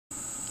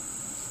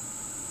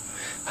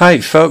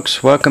Hi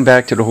folks, welcome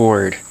back to the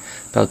Horde.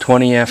 About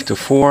 20 after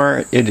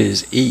 4, it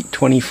is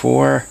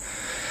 8:24,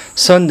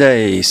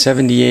 Sunday,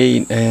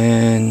 78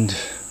 and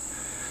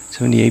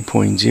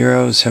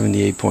 78.0,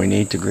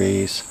 78.8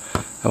 degrees.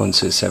 That one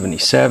says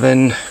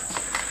 77.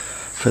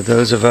 For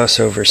those of us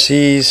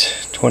overseas,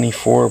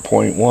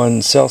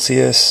 24.1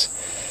 Celsius.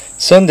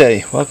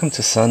 Sunday, welcome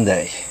to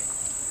Sunday.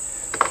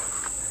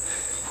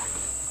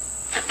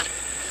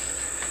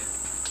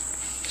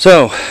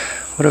 So,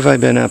 what have I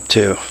been up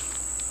to?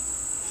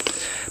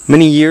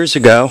 Many years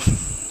ago,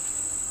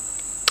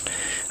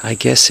 I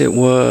guess it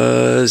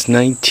was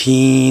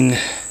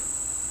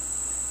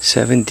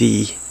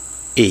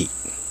 1978.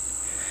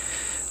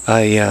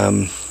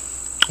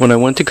 When I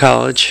went to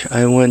college,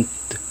 I went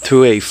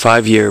through a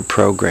 5-year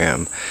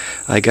program.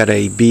 I got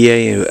a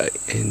BA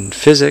in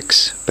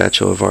physics,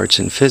 Bachelor of Arts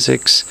in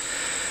Physics,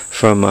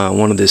 from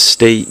one of the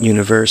state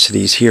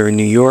universities here in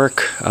New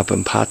York, up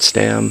in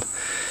Potsdam,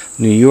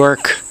 New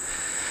York.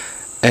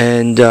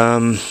 And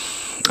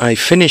I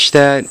finished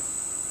that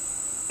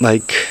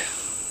like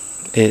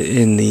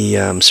in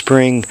the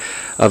spring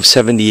of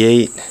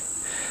 78.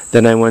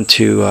 Then I went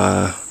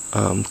to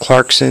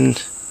Clarkson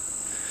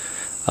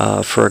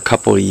for a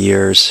couple of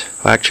years.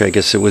 Well, actually, I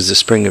guess it was the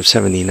spring of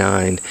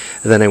 79.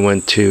 And then I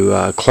went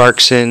to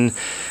Clarkson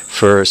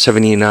for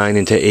 79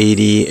 into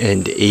 80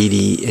 and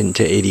 80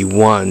 into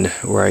 81,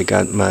 where I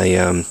got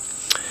my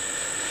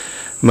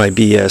my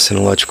BS in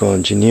electrical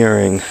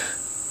engineering.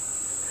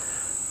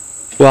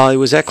 While I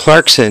was at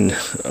Clarkson,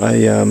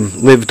 I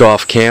lived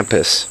off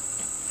campus,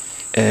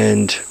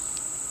 and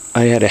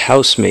I had a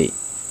housemate,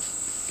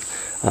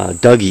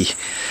 Dougie,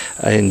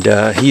 and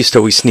he used to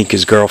always sneak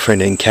his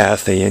girlfriend in,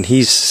 Kathy, and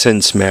he's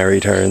since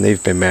married her, and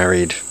they've been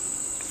married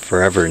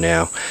forever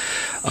now.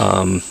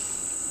 I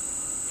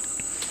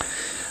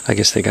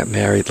guess they got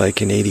married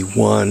like in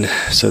 81,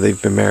 so they've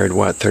been married,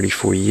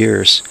 34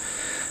 years.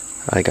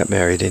 I got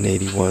married in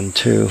 81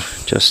 too.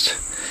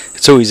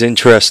 It's always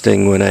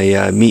interesting when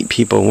I meet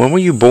people. When were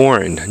you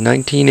born?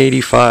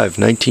 1985,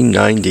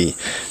 1990,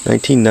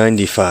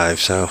 1995.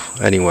 So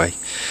anyway,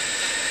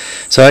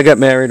 so I got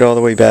married all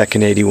the way back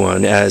in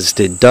 81, as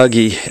did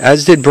Dougie,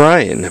 as did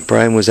Brian.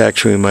 Brian was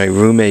actually my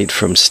roommate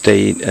from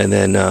state, and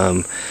then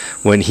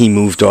when he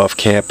moved off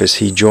campus,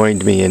 he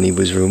joined me, and he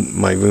was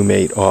my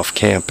roommate off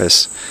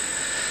campus.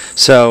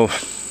 So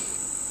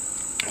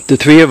the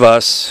three of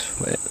us,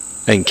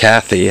 and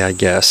Kathy, I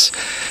guess,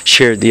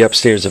 shared the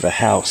upstairs of a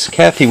house.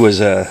 Kathy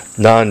was a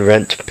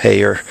non-rent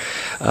payer.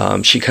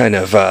 She kind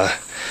of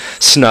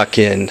snuck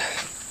in.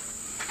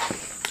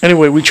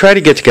 Anyway, we try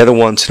to get together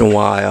once in a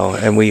while,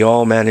 and we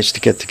all managed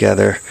to get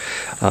together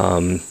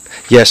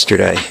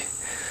yesterday.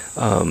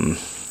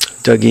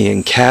 Dougie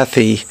and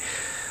Kathy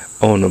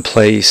own a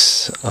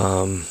place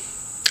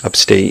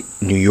upstate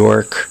New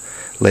York,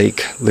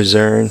 Lake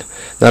Luzerne,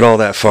 not all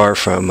that far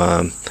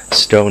from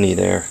Stony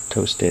there,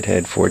 Toasted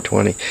Head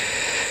 420,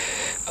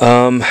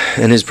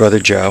 and his brother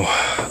Joe.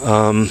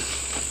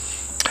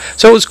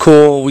 So it was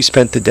cool. We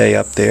spent the day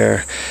up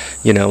there,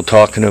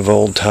 talking of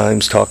old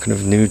times, talking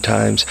of new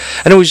times,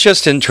 and it was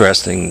just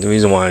interesting. The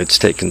reason why it's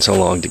taken so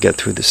long to get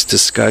through this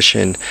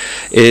discussion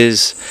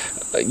is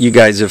you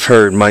guys have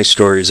heard my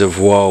stories of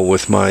woe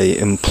with my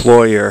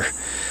employer,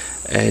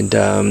 and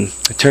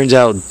it turns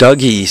out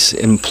Dougie's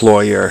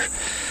employer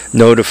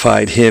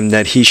notified him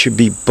that he should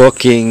be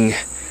booking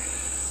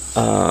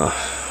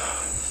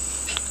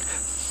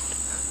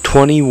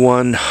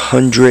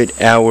 2,100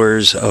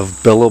 hours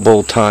of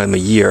billable time a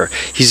year.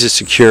 He's a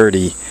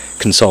security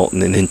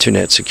consultant, an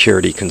internet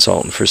security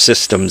consultant for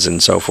systems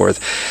and so forth.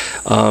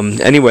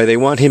 Anyway, they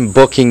want him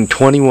booking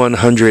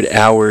 2,100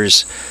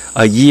 hours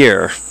a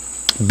year,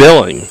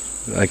 billing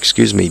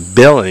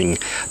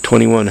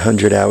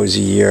 2,100 hours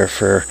a year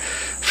for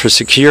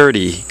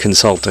security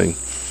consulting.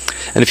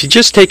 And if you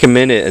just take a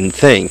minute and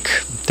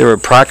think, there are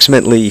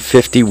approximately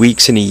 50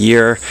 weeks in a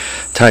year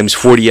times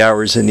 40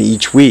 hours in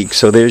each week.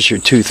 So there's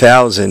your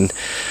 2,000.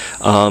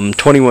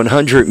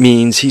 2,100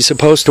 means he's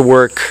supposed to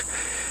work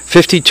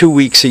 52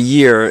 weeks a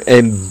year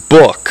and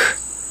book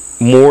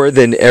more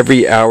than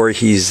every hour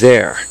he's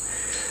there.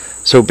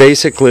 So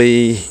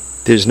basically,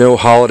 there's no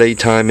holiday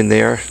time in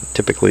there.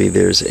 Typically,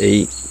 there's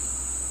 8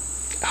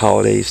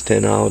 holidays,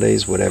 10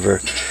 holidays, whatever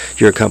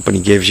your company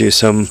gives you.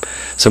 Some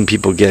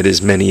people get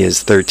as many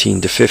as 13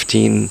 to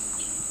 15,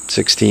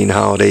 16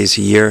 holidays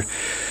a year.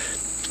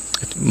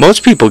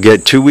 Most people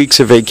get 2 weeks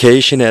of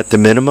vacation at the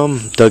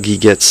minimum. Dougie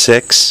gets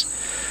 6.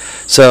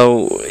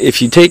 So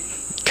if you take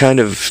kind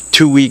of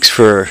 2 weeks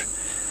for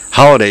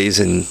holidays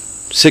and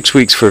 6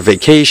 weeks for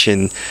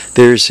vacation,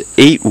 there's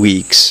 8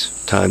 weeks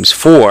times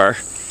 4.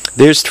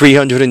 There's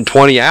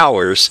 320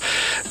 hours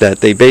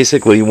that they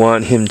basically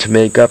want him to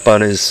make up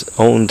on his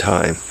own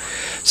time.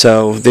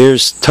 So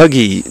there's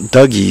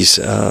Dougie's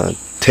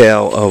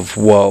tale of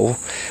woe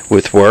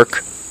with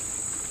work.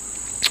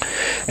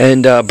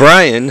 And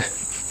Brian,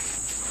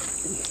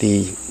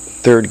 the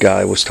third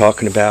guy, was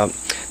talking about,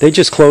 they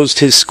just closed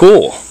his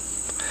school.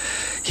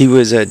 He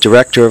was a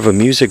director of a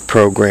music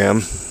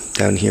program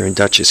down here in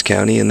Dutchess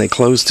County, and they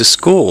closed the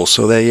school.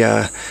 So they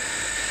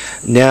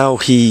now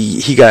he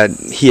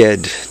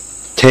had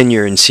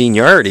tenure and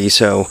seniority,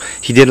 so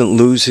he didn't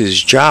lose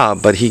his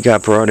job, but he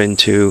got brought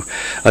into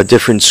a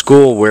different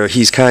school where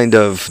he's kind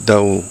of,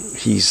 though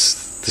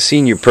he's the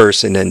senior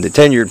person and the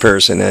tenured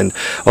person and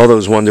all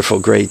those wonderful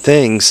great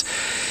things,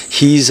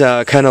 he's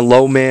kind of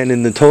low man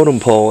in the totem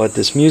pole at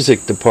this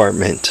music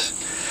department.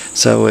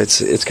 So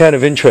it's kind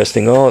of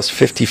interesting. All us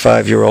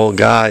 55-year-old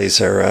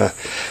guys are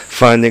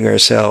finding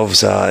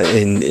ourselves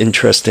in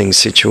interesting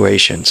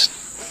situations.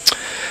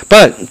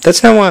 But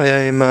that's not why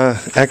I'm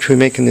actually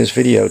making this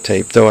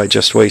videotape, though I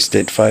just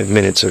wasted 5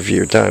 minutes of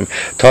your time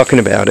talking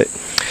about it.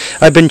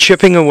 I've been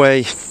chipping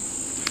away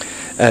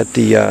at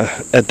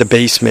the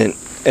basement,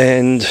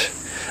 and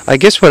I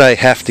guess what I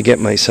have to get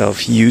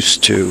myself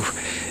used to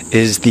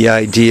is the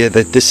idea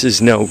that this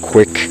is no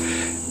quick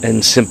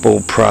and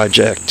simple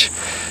project.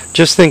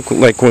 Just think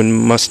like when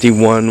Musty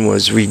One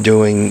was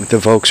redoing the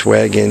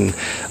Volkswagen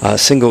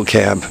single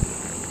cab.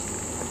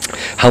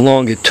 How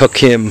long it took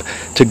him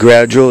to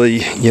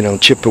gradually,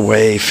 chip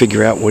away,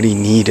 figure out what he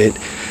needed,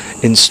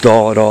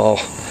 install it all,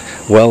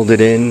 weld it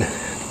in,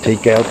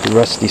 take out the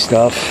rusty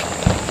stuff,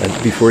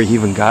 and before he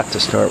even got to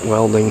start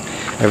welding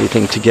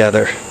everything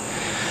together.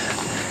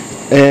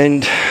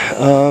 And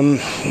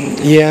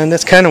and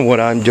that's kind of what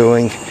I'm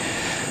doing.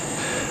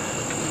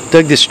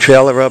 Dug this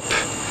trailer up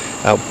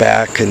out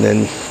back, and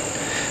then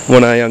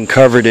when I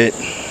uncovered it,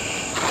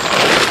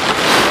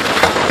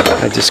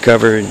 I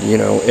discovered,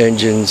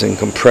 engines and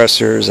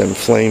compressors and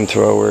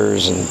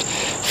flamethrowers and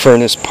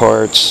furnace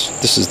parts.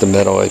 This is the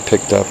metal I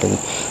picked up and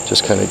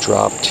just kind of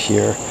dropped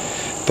here.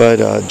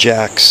 But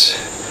jacks.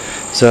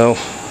 So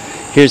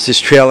here's this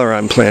trailer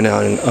I'm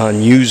planning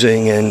on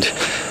using, and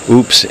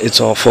oops, it's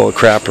all full of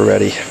crap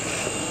already.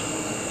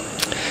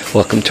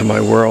 Welcome to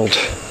my world.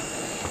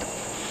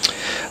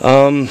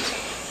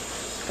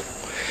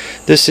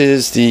 This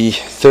is the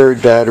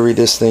third battery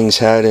this thing's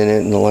had in it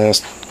in the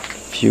last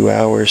few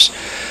hours.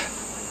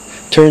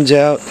 Turns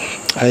out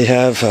I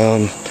have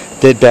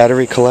dead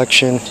battery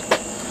collection.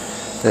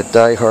 That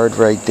Die Hard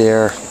right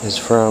there is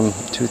from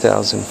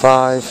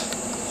 2005.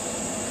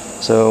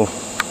 So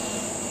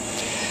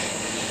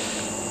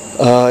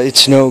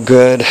it's no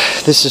good.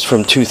 This is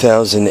from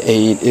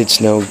 2008.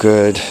 It's no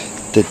good.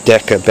 The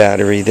Deca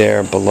battery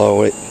there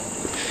below it.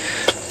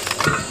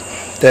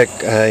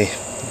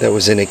 That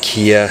was in a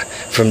Kia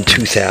from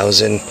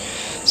 2000.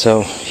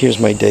 So here's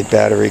my dead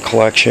battery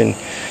collection.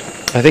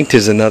 I think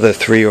there's another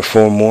 3 or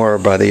 4 more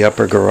by the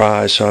upper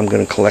garage, so I'm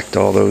going to collect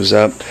all those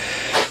up,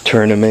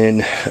 turn them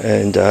in,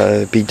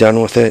 and be done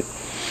with it.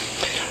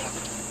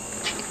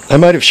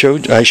 I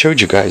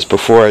showed you guys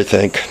before, I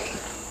think,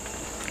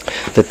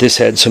 that this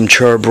had some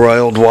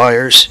charbroiled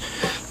wires.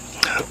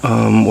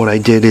 What I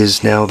did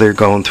is now they're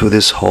going through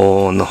this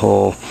hole, and the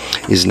hole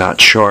is not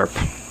sharp.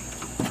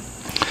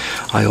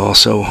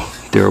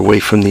 They're away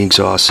from the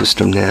exhaust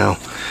system now.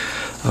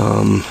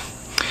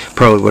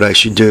 Probably what I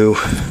should do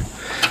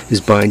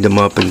is bind them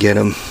up and get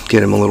them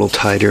a little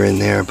tighter in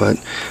there, but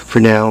for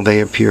now they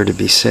appear to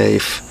be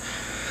safe.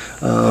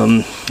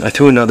 I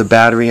threw another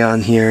battery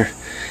on here.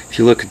 If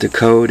you look at the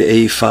code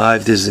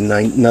A5, there's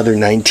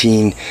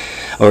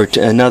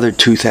another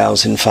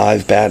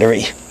 2005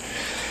 battery.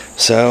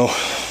 So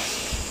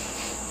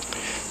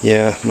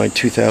yeah, my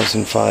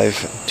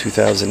 2005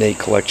 2008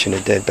 collection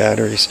of dead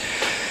batteries,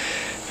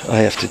 I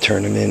have to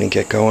turn them in and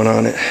get going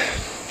on it.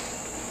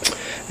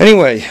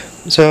 Anyway,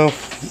 so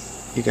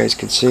you guys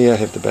can see I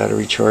have the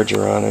battery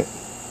charger on it.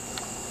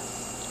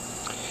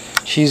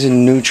 She's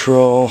in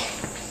neutral.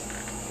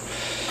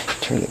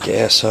 Turn the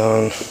gas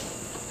on.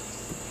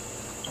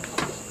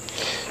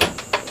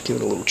 Give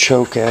it a little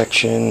choke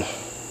action.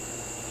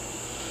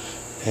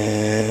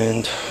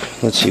 And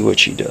let's see what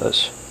she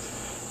does.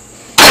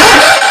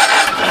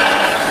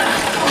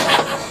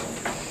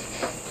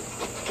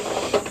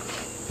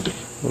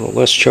 A little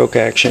less choke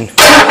action.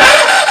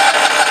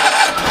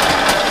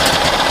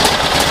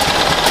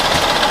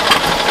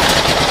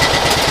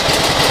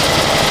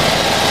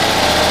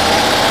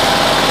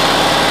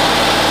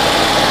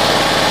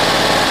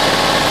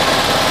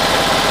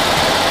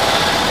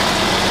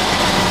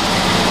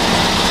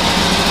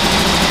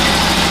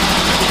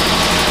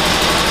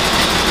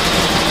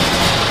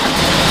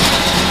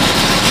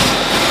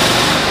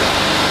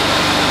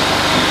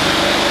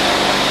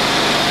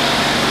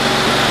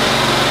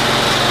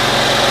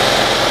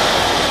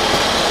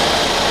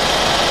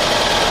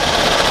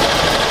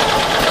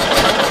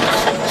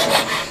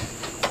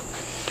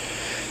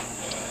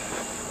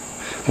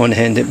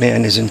 One-handed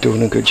man isn't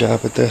doing a good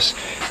job at this.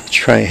 Let's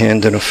try a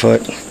hand and a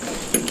foot.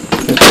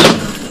 Oops.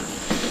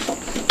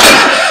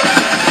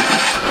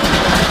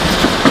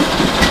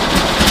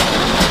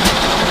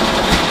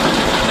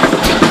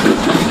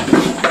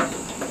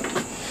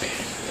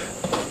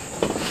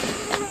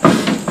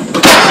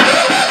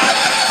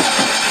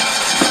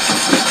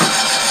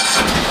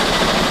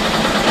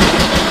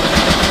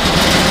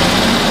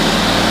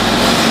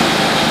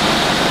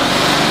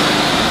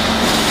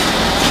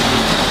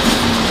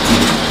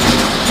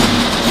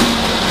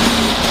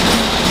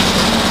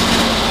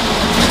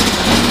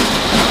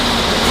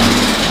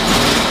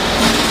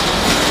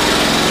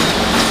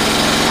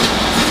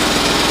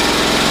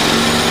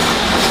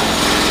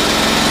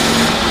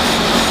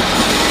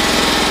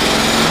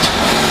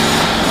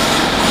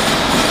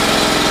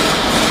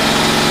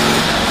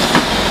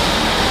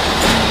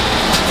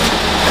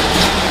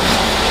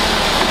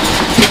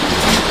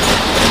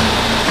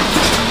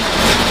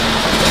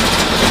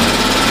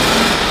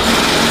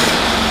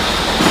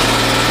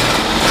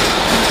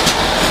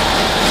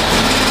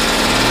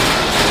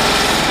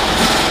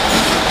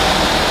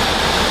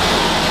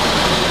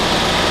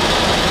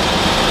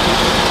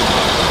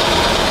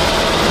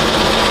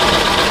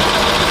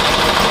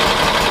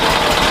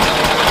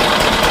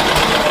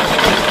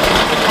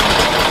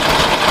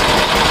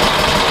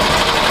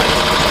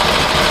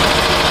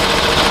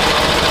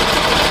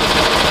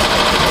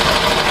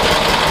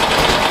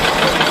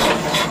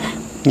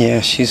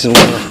 Yeah, she's a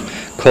little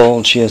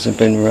cold. She hasn't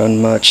been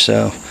run much,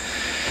 so.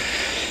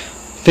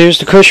 There's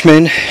the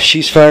Cushman.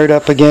 She's fired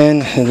up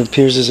again. It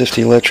appears as if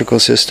the electrical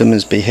system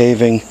is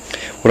behaving.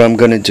 What I'm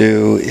going to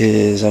do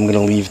is I'm going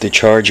to leave the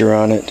charger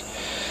on it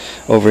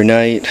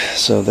overnight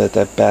so that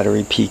that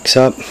battery peaks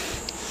up.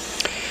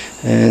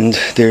 And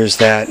there's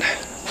that.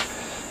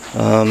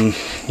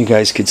 You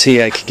guys could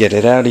see I could get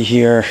it out of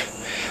here.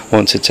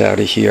 Once it's out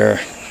of here,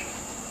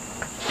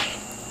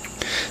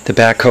 the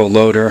backhoe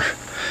loader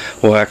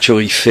will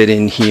actually fit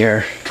in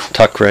here,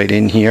 tuck right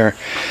in here,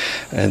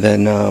 and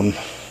then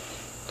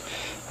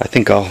I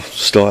think I'll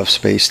still have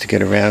space to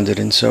get around it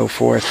and so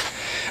forth.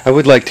 I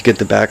would like to get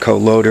the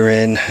backhoe loader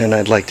in, and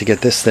I'd like to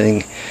get this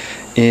thing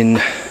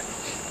in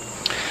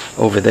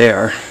over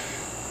there.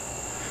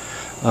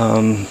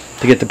 To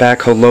get the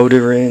backhoe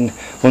loader in,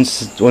 once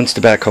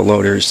the backhoe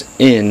loader's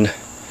in,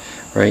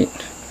 right,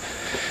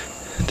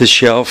 the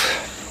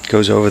shelf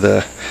goes over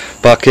the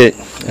bucket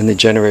and the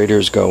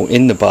generators go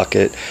in the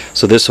bucket,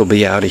 so this will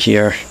be out of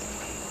here.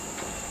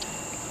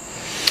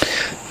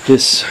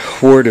 This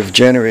horde of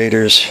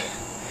generators,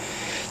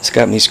 it's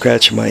got me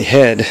scratching my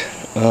head.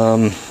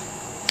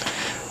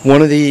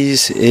 One of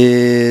these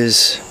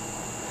is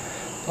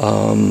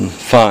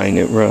fine,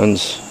 it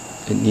runs.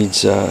 It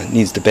needs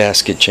the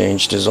basket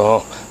changed is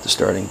all, the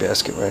starting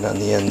basket right on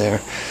the end there.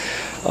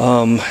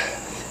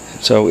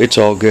 So it's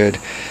all good.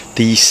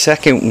 The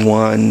second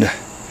one,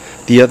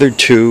 the other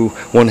two,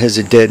 one has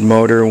a dead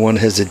motor, one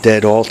has a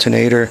dead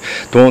alternator.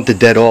 The one with the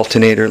dead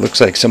alternator, it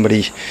looks like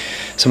somebody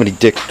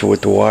dicked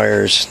with the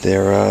wires.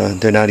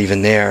 They're not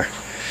even there.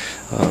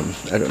 I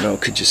don't know,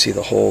 could you see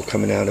the hole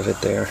coming out of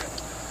it there?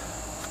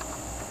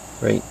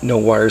 Right, no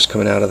wires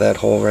coming out of that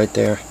hole right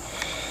there.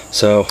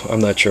 So I'm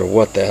not sure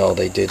what the hell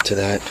they did to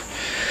that.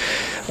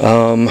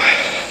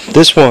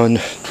 This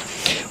one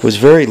was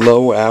very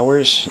low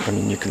hours. I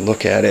mean, you can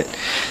look at it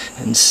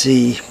and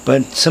see,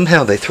 but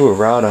somehow they threw a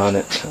rod on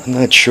it. I'm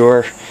not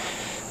sure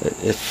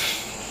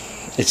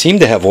if it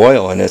seemed to have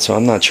oil in it, so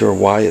I'm not sure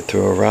why it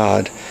threw a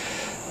rod.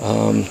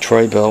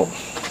 Troy built.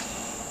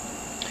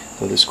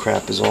 So this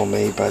crap is all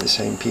made by the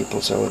same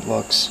people, so it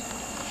looks.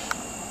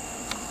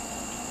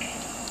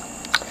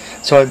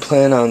 So I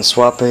plan on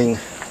swapping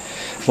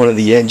one of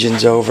the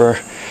engines over.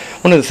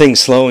 One of the things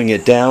slowing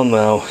it down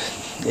though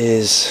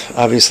is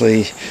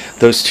obviously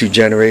those two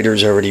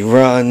generators already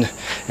run,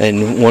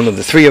 and one of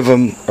the three of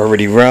them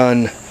already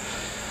run,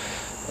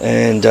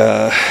 and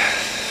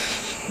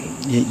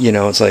you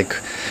know, it's like,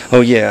 oh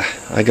yeah,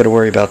 I got to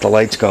worry about the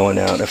lights going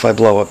out. If I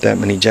blow up that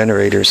many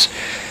generators,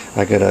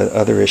 I got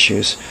other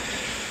issues.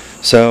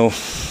 So,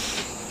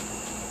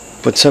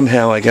 but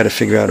somehow I got to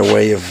figure out a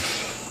way of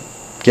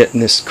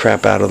getting this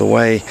crap out of the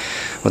way.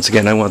 Once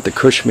again, I want the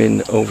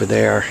Cushman over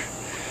there.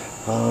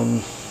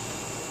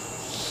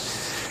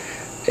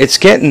 It's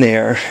getting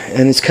there,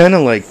 and it's kind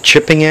of like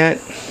chipping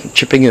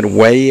it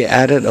away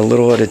at it a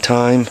little at a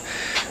time.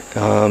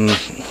 And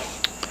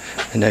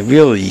I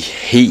really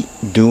hate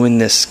doing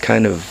this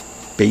kind of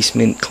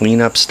basement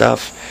cleanup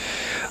stuff.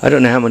 I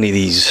don't know how many of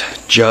these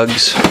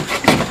jugs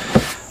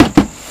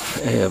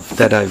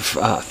that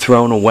I've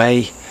thrown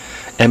away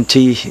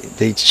empty.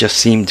 They just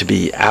seem to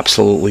be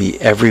absolutely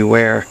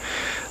everywhere.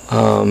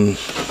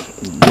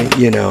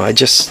 You know, I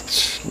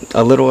just,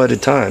 a little at a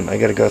time, I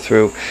got to go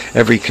through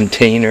every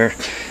container,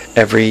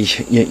 every,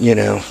 you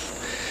know,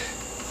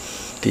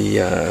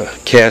 the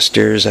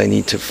casters, I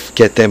need to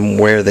get them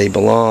where they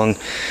belong,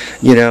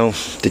 you know,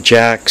 the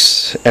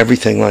jacks,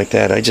 everything like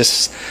that. I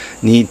just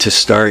need to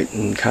start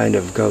and kind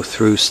of go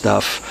through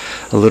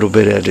stuff a little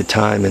bit at a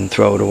time and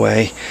throw it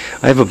away.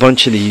 I have a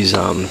bunch of these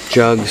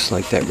jugs,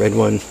 like that red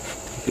one.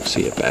 You can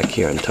see it back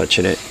here, I'm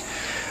touching it.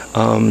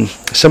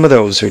 Some of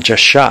those are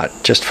just shot,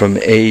 just from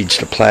age.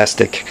 The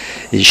plastic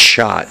is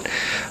shot.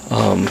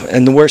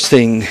 And the worst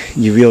thing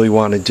you really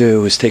want to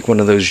do is take one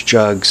of those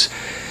jugs,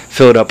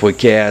 fill it up with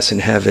gas,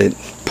 and have it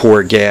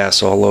pour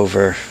gas all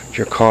over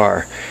your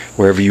car,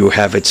 wherever you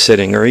have it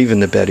sitting, or even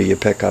the bed of your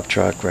pickup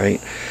truck,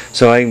 right?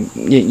 So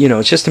you know,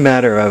 it's just a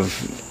matter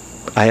of,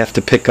 I have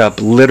to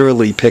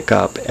literally pick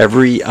up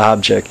every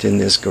object in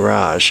this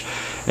garage,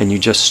 and you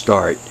just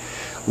start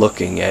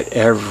looking at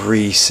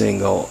every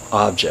single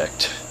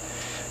object,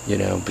 you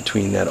know,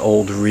 between that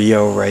old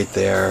Rio right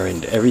there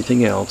and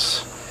everything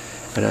else,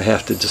 and I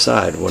have to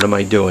decide, what am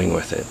I doing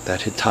with it?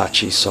 That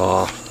Hitachi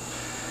saw,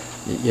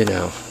 you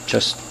know,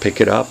 just pick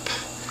it up.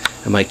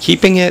 Am I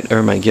keeping it, or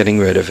am I getting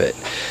rid of it?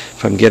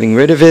 If I'm getting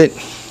rid of it,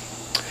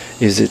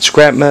 is it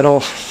scrap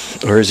metal,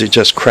 or is it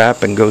just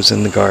crap and goes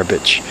in the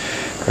garbage,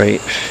 right?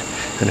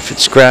 And if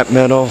it's scrap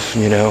metal,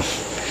 you know,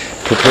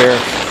 prepare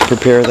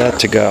that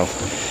to go.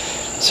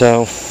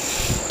 So,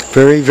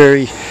 very,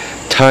 very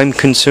time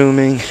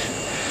consuming,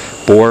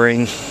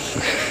 boring,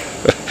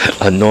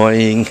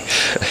 annoying,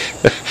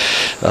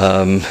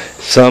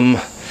 some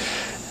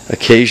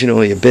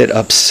occasionally a bit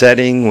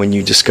upsetting when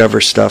you discover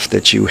stuff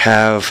that you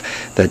have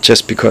that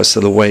just because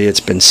of the way it's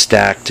been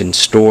stacked and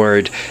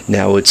stored,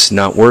 now it's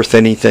not worth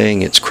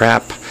anything, it's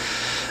crap.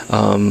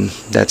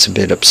 That's a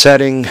bit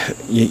upsetting,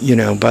 you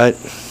know, but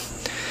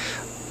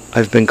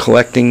I've been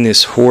collecting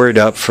this hoard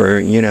up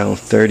for,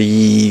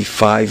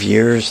 35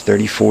 years,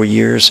 34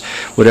 years,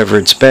 whatever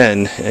it's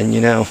been.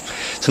 And,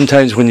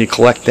 sometimes when you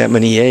collect that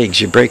many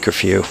eggs, you break a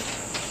few.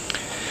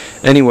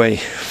 Anyway,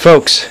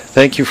 folks,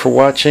 thank you for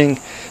watching.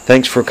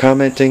 Thanks for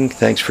commenting.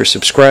 Thanks for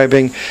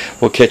subscribing.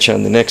 We'll catch you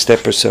on the next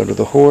episode of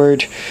The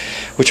Horde,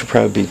 which will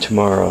probably be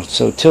tomorrow.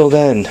 So till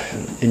then,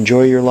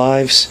 enjoy your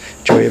lives.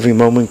 Enjoy every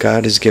moment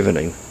God has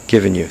given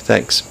you.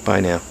 Thanks.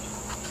 Bye now.